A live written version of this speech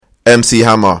MC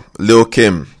Hammer, Lil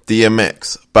Kim,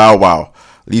 DMX, Bow Wow,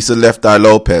 Lisa Left Eye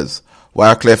Lopez,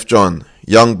 Wyclef Jean,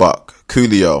 Young Buck,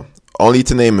 Coolio, only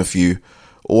to name a few,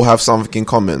 all have something in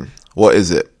common. What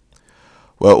is it?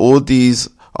 Well, all these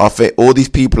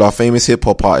people are famous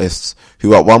hip-hop artists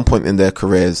who at one point in their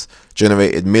careers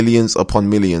generated millions upon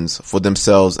millions for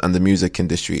themselves and the music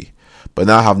industry, but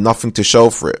now have nothing to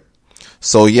show for it.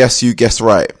 So yes, you guessed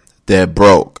right, they're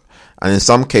broke, and in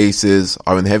some cases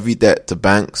are in heavy debt to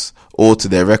banks or to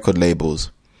their record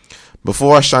labels.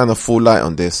 Before I shine a full light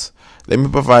on this, let me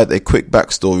provide a quick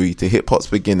backstory to hip-hop's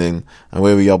beginning and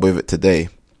where we are with it today.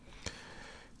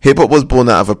 Hip-hop was born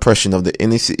out of oppression of the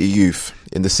inner city youth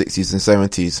in the 60s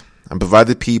and 70s and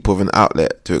provided people with an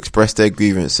outlet to express their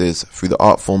grievances through the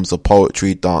art forms of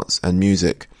poetry, dance and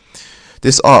music.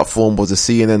 This art form was the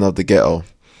CNN of the ghetto,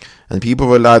 and people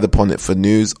relied upon it for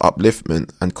news,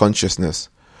 upliftment and consciousness.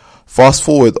 Fast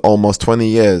forward almost 20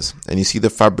 years and you see the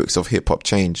fabrics of hip-hop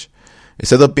change.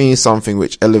 Instead of being something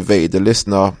which elevated the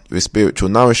listener with spiritual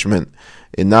nourishment,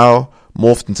 it now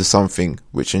morphed into something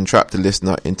which entrapped the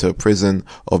listener into a prison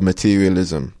of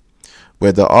materialism,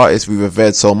 where the artist we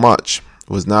revered so much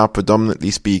was now predominantly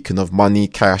speaking of money,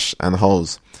 cash and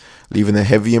hoes, leaving a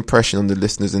heavy impression on the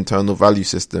listener's internal value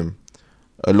system,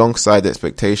 alongside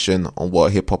expectation on what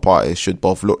a hip-hop artist should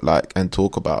both look like and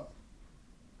talk about.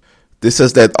 This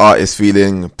has led artists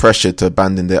feeling pressured to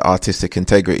abandon their artistic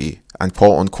integrity and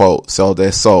quote-unquote sell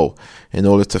their soul in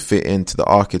order to fit into the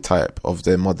archetype of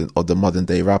the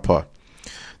modern-day rapper.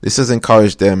 This has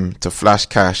encouraged them to flash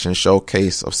cash and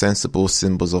showcase ostensible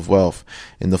symbols of wealth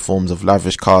in the forms of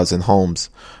lavish cars and homes,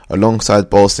 alongside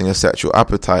boasting a sexual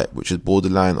appetite which is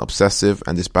borderline obsessive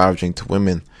and disparaging to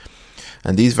women.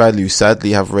 And these values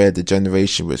sadly have reared the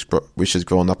generation which has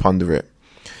grown up under it.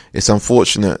 It's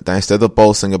unfortunate that instead of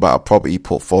boasting about a property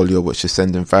portfolio which is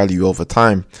sending value over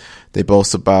time, they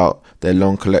boast about their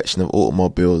long collection of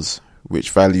automobiles,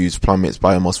 which values plummets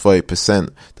by almost 30%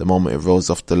 the moment it rolls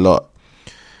off the lot.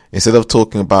 Instead of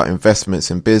talking about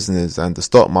investments in business and the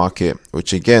stock market,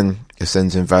 which again is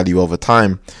sending value over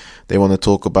time, they want to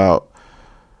talk about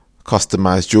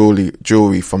customized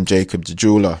jewelry from Jacob the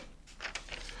Jeweler.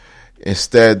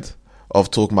 Instead of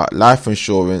talking about life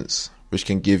insurance, which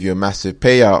can give you a massive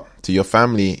payout to your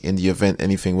family in the event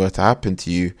anything were to happen to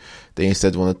you, they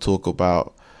instead want to talk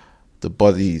about the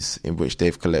bodies in which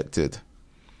they've collected.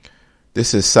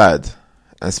 This is sad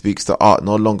and speaks to art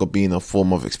no longer being a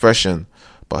form of expression,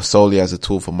 but solely as a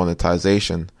tool for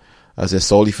monetization, as they're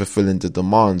solely fulfilling the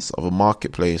demands of a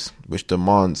marketplace which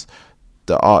demands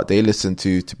the art they listen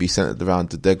to be centered around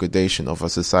the degradation of a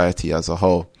society as a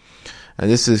whole. And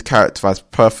this is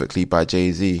characterized perfectly by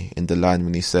Jay-Z in the line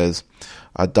when he says,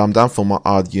 "I dumb down for my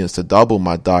audience to double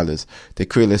my dollars. They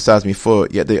criticize me for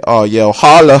it, yet they all yell,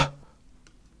 holla!"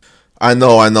 I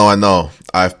know.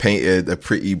 I've painted a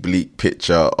pretty bleak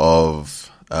picture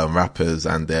of rappers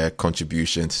and their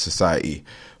contribution to society.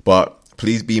 But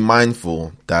please be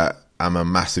mindful that I'm a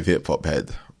massive hip-hop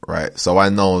head, right? So I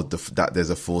know that there's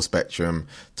a full spectrum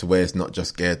to where it's not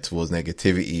just geared towards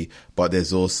negativity, but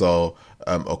there's also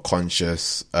a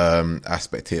conscious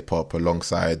aspect to hip-hop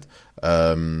alongside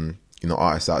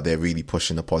artists out there really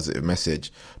pushing a positive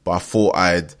message. But I thought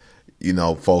I'd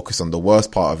focus on the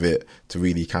worst part of it to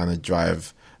really kind of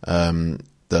drive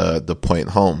the point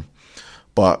home.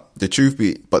 But the truth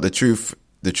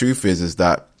is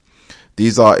that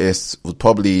these artists would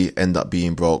probably end up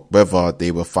being broke whether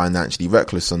they were financially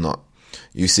reckless or not.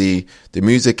 You see, the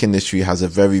music industry has a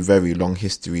very, very long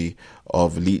history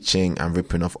of leeching and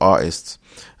ripping off artists,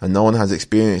 and no one has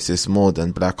experienced this more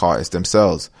than black artists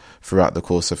themselves throughout the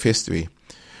course of history.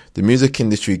 The music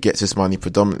industry gets its money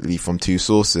predominantly from two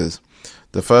sources.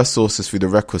 The first source is through the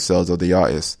record sales of the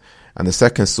artists, and the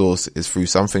second source is through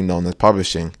something known as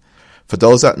publishing. For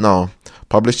those that know,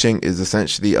 publishing is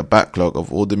essentially a backlog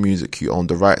of all the music you own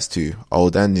the rights to,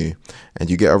 old and new, and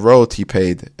you get a royalty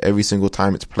paid every single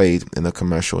time it's played in a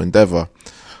commercial endeavor.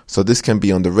 So this can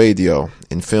be on the radio,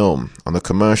 in film, on a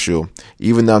commercial,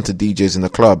 even down to DJs in the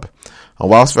club. And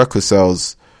whilst record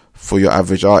sales for your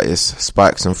average artist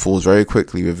spikes and falls very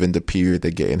quickly within the period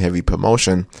they get in heavy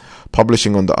promotion,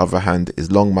 publishing on the other hand is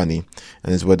long money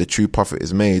and is where the true profit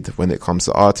is made when it comes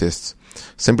to artists.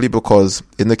 Simply because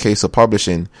in the case of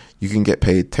publishing, you can get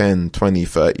paid 10, 20,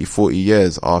 30, 40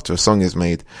 years after a song is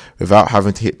made without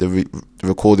having to hit the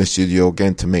recording studio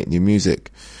again to make new music.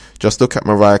 Just look at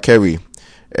Mariah Carey.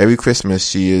 Every Christmas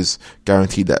she is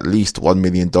guaranteed at least $1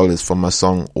 million from her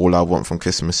song All I Want from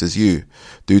Christmas Is You,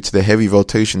 due to the heavy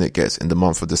rotation it gets in the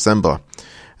month of December.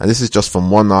 And this is just from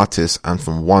one artist and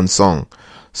from one song.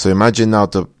 So imagine now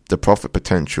the profit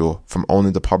potential from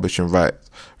owning the publishing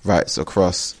rights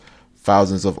across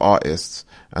thousands of artists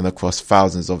and across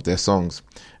thousands of their songs,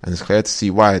 and it's clear to see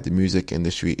why the music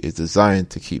industry is designed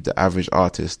to keep the average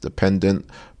artist dependent,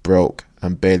 broke,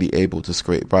 and barely able to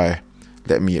scrape by.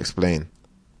 Let me explain.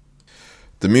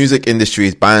 The music industry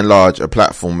is by and large a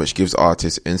platform which gives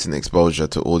artists instant exposure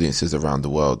to audiences around the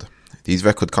world. These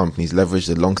record companies leverage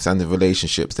the long-standing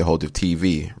relationships they hold with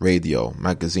TV, radio,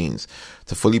 magazines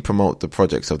to fully promote the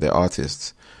projects of their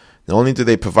artists. Not only do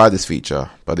they provide this feature,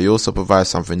 but they also provide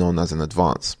something known as an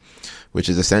advance, which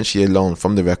is essentially a loan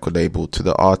from the record label to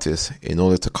the artist in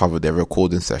order to cover their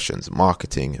recording sessions,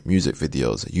 marketing, music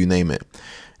videos, you name it.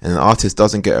 And an artist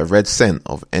doesn't get a red cent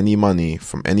of any money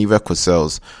from any record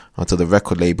sales until the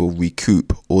record label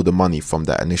recoup all the money from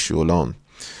that initial loan.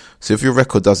 So if your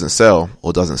record doesn't sell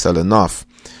or doesn't sell enough,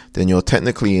 then you're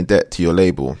technically in debt to your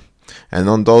label. And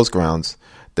on those grounds,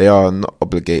 they are not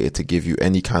obligated to give you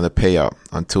any kind of payout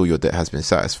until your debt has been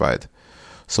satisfied.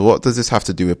 So what does this have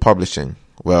to do with publishing?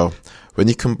 Well, when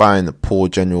you combine poor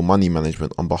general money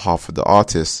management on behalf of the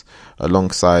artists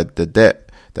alongside the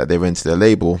debt that they rent to their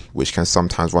label, which can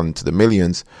sometimes run into the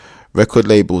millions, record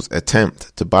labels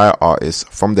attempt to buy artists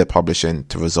from their publishing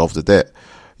to resolve the debt,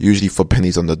 usually for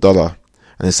pennies on the dollar,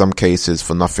 and in some cases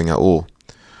for nothing at all.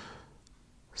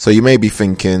 So you may be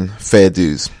thinking, fair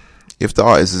dues. If the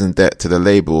artist is in debt to the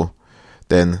label,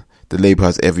 then the label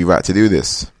has every right to do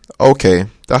this. Okay,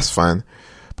 that's fine.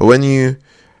 But when you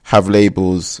have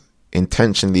labels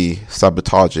intentionally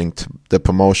sabotaging the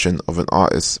promotion of an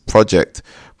artist's project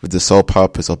with the sole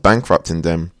purpose of bankrupting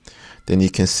them, then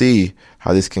you can see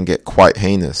how this can get quite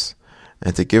heinous.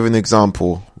 And to give an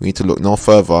example, we need to look no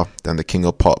further than the king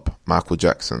of pop, Michael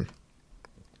Jackson.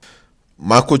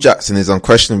 Michael Jackson is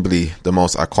unquestionably the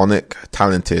most iconic,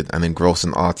 talented, and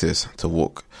engrossing artist to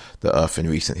walk the earth in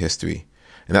recent history.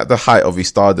 And at the height of his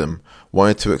stardom,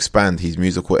 wanted to expand his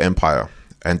musical empire,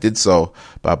 and did so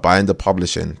by buying the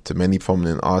publishing to many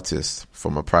prominent artists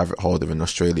from a private holder in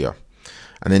Australia.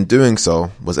 And in doing so,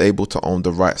 was able to own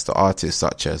the rights to artists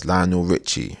such as Lionel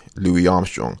Richie, Louis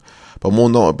Armstrong, but more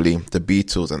notably the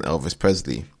Beatles and Elvis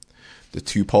Presley, the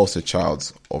two poster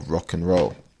childs of rock and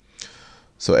roll.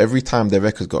 So every time their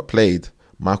records got played,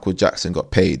 Michael Jackson got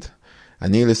paid.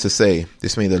 And needless to say,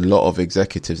 this made a lot of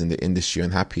executives in the industry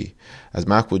unhappy, as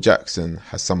Michael Jackson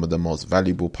has some of the most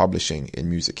valuable publishing in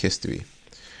music history.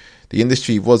 The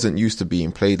industry wasn't used to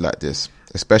being played like this,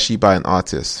 especially by an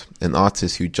artist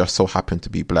who just so happened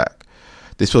to be black.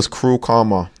 This was cruel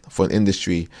karma for an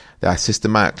industry that has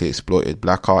systematically exploited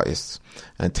black artists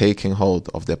and taking hold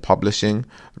of their publishing,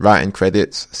 writing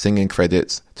credits, singing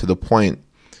credits, to the point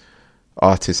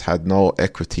artists had no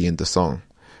equity in the song,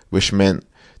 which meant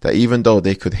that even though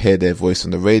they could hear their voice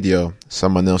on the radio,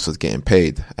 someone else was getting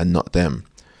paid and not them.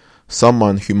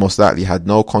 Someone who most likely had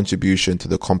no contribution to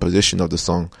the composition of the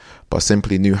song, but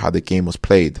simply knew how the game was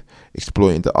played,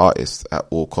 exploiting the artist at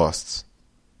all costs.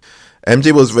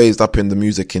 MJ was raised up in the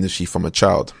music industry from a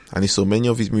child, and he saw many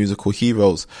of his musical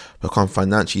heroes become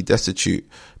financially destitute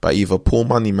by either poor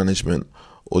money management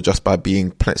or just by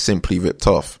being simply ripped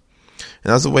off.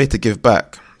 And as a way to give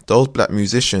back, those black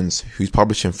musicians whose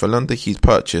publishing fell under his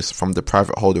purchase from the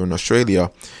private holder in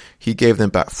Australia, he gave them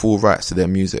back full rights to their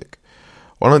music.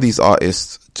 One of these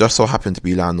artists just so happened to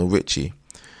be Lionel Richie.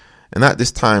 And at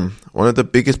this time, one of the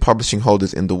biggest publishing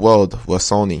holders in the world were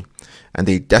Sony, and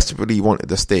they desperately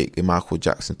wanted a stake in Michael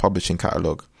Jackson's publishing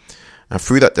catalogue. And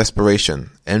through that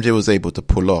desperation, MJ was able to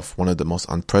pull off one of the most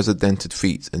unprecedented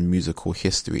feats in musical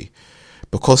history.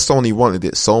 Because Sony wanted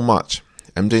it so much,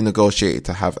 MJ negotiated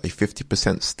to have a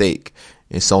 50% stake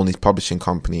in Sony's publishing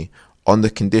company on the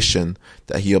condition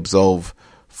that he absolve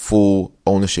full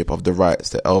ownership of the rights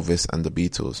to Elvis and the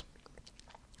Beatles.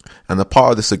 And a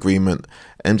part of this agreement,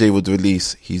 MJ would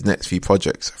release his next few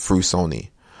projects through Sony.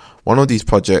 One of these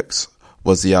projects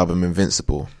was the album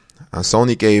Invincible, and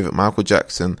Sony gave Michael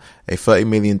Jackson a $30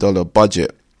 million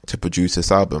budget to produce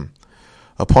this album.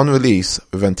 Upon release,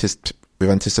 with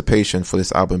anticipation for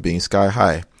this album being sky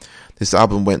high, this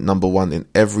album went number one in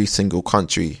every single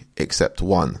country except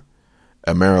one,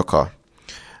 America.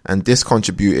 And this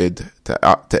contributed to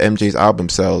MJ's album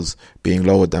sales being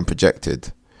lower than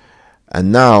projected.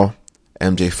 And now,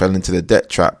 MJ fell into the debt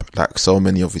trap like so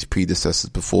many of his predecessors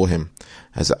before him,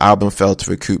 as the album failed to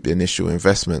recoup the initial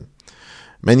investment.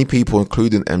 Many people,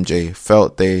 including MJ,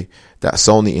 felt that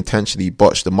Sony intentionally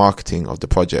botched the marketing of the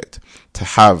project to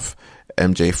have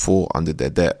MJ fall under their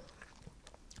debt.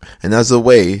 And as a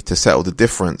way to settle the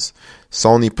difference,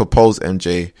 Sony proposed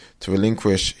MJ to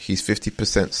relinquish his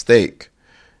 50% stake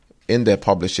in their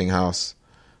publishing house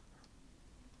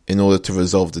in order to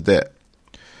resolve the debt.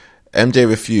 MJ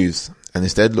refused, and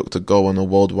instead looked to go on a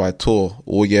worldwide tour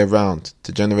all year round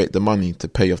to generate the money to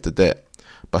pay off the debt.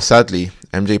 But sadly,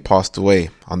 MJ passed away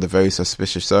under very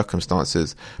suspicious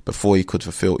circumstances before he could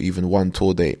fulfill even one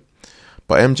tour date.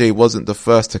 But MJ wasn't the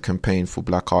first to campaign for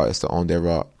black artists to own their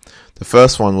art. The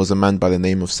first one was a man by the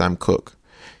name of Sam Cooke.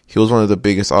 He was one of the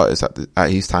biggest artists at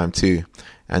his time too,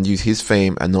 and used his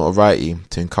fame and notoriety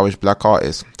to encourage black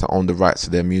artists to own the rights to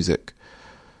their music.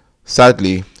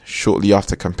 Sadly, shortly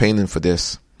after campaigning for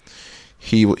this,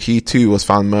 he too was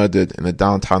found murdered in a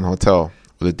downtown hotel,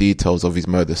 with the details of his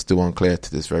murder still unclear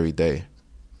to this very day.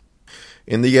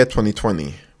 In the year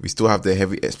 2020, we still have the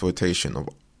heavy exploitation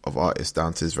of artists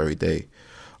down to this very day.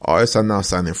 Artists are now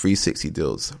signing 360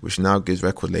 deals, which now gives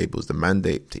record labels the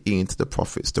mandate to eat into the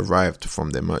profits derived from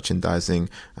their merchandising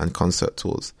and concert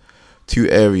tours. Two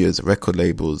areas record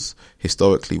labels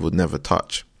historically would never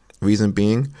touch. Reason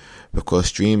being, because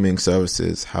streaming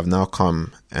services have now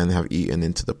come and have eaten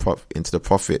into the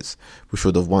profits which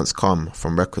would have once come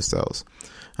from record sales.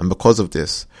 And because of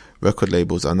this, record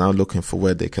labels are now looking for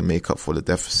where they can make up for the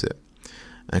deficit.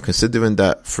 And considering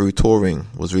that through touring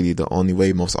was really the only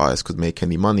way most artists could make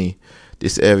any money,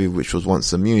 this area which was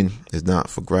once immune is now up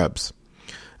for grabs.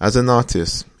 As an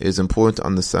artist, it is important to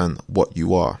understand what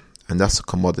you are, and that's a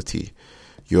commodity.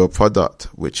 You're a product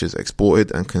which is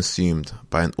exported and consumed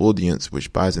by an audience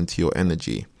which buys into your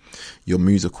energy, your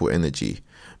musical energy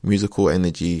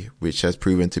which has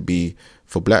proven to be,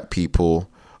 for black people,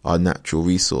 our natural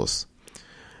resource.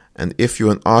 And if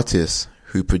you're an artist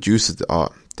who produces the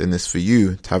art, then it's for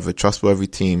you to have a trustworthy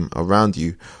team around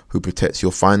you who protects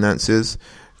your finances,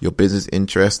 your business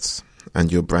interests,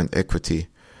 and your brand equity.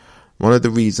 One of the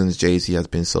reasons Jay-Z has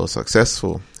been so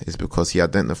successful is because he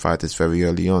identified this very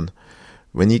early on.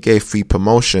 When he gave free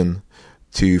promotion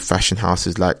to fashion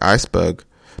houses like Iceberg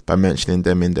by mentioning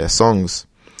them in their songs,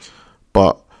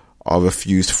 but are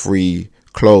refused free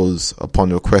clothes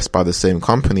upon request by the same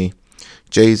company,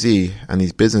 Jay-Z and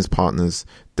his business partners,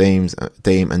 Dame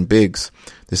and Biggs,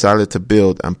 decided to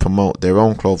build and promote their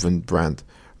own clothing brand,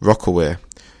 Rocawear,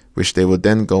 which they would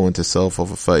then go on to sell for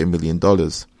over $30 million.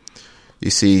 You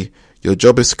see, your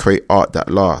job is to create art that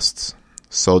lasts,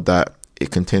 so that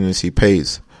it continuously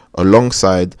pays,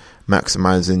 alongside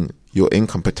maximizing your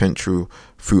income potential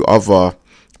through other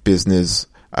business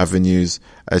avenues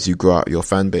as you grow out your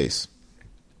fan base.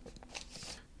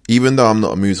 Even though I'm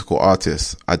not a musical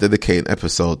artist, I dedicate an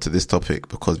episode to this topic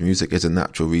because music is a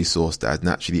natural resource that has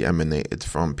naturally emanated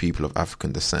from people of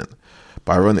African descent.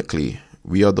 But ironically,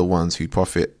 we are the ones who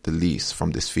profit the least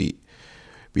from this feat.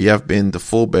 We have been the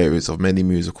forebearers of many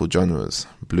musical genres: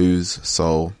 blues,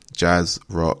 soul, jazz,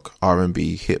 rock,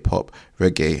 R&B, hip-hop,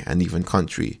 reggae, and even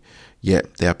country.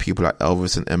 Yet there are people like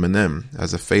Elvis and Eminem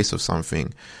as a face of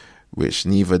something which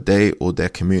neither they or their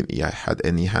community had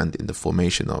any hand in the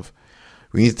formation of.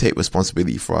 We need to take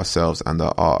responsibility for ourselves and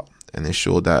our art and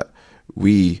ensure that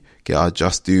we get our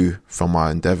just due from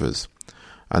our endeavors.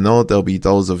 I know there'll be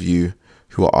those of you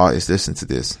who are artists listening to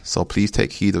this, so please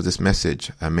take heed of this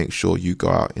message and make sure you go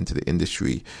out into the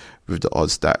industry with the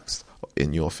odds stacked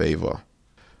in your favor.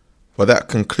 Well, that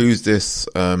concludes this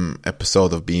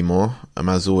episode of Be More.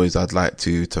 As always, I'd like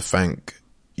to thank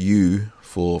you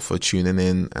for tuning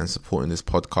in and supporting this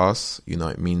podcast. You know,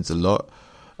 it means a lot.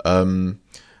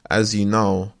 As you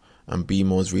know, Be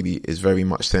More is very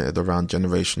much centered around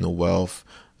generational wealth,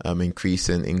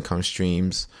 increasing income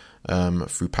streams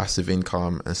through passive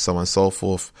income, and so on and so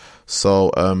forth.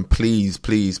 So please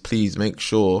make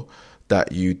sure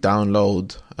that you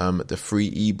download the free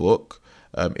ebook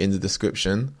in the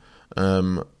description,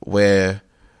 where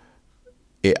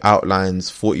it outlines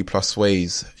 40 plus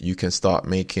ways you can start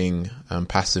making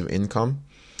passive income.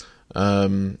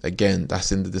 Again,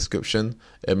 that's in the description.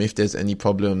 If there's any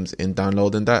problems in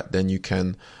downloading that, then you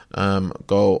can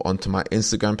go onto my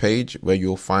Instagram page, where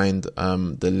you'll find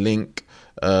the link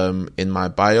in my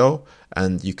bio,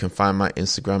 and you can find my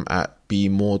Instagram at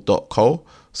bemore.co.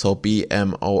 So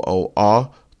BMOOR.co.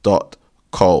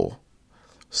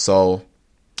 So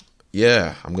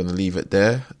yeah, I'm gonna leave it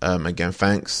there. Again,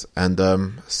 thanks, and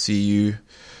see you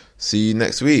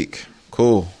next week.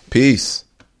 Cool. Peace.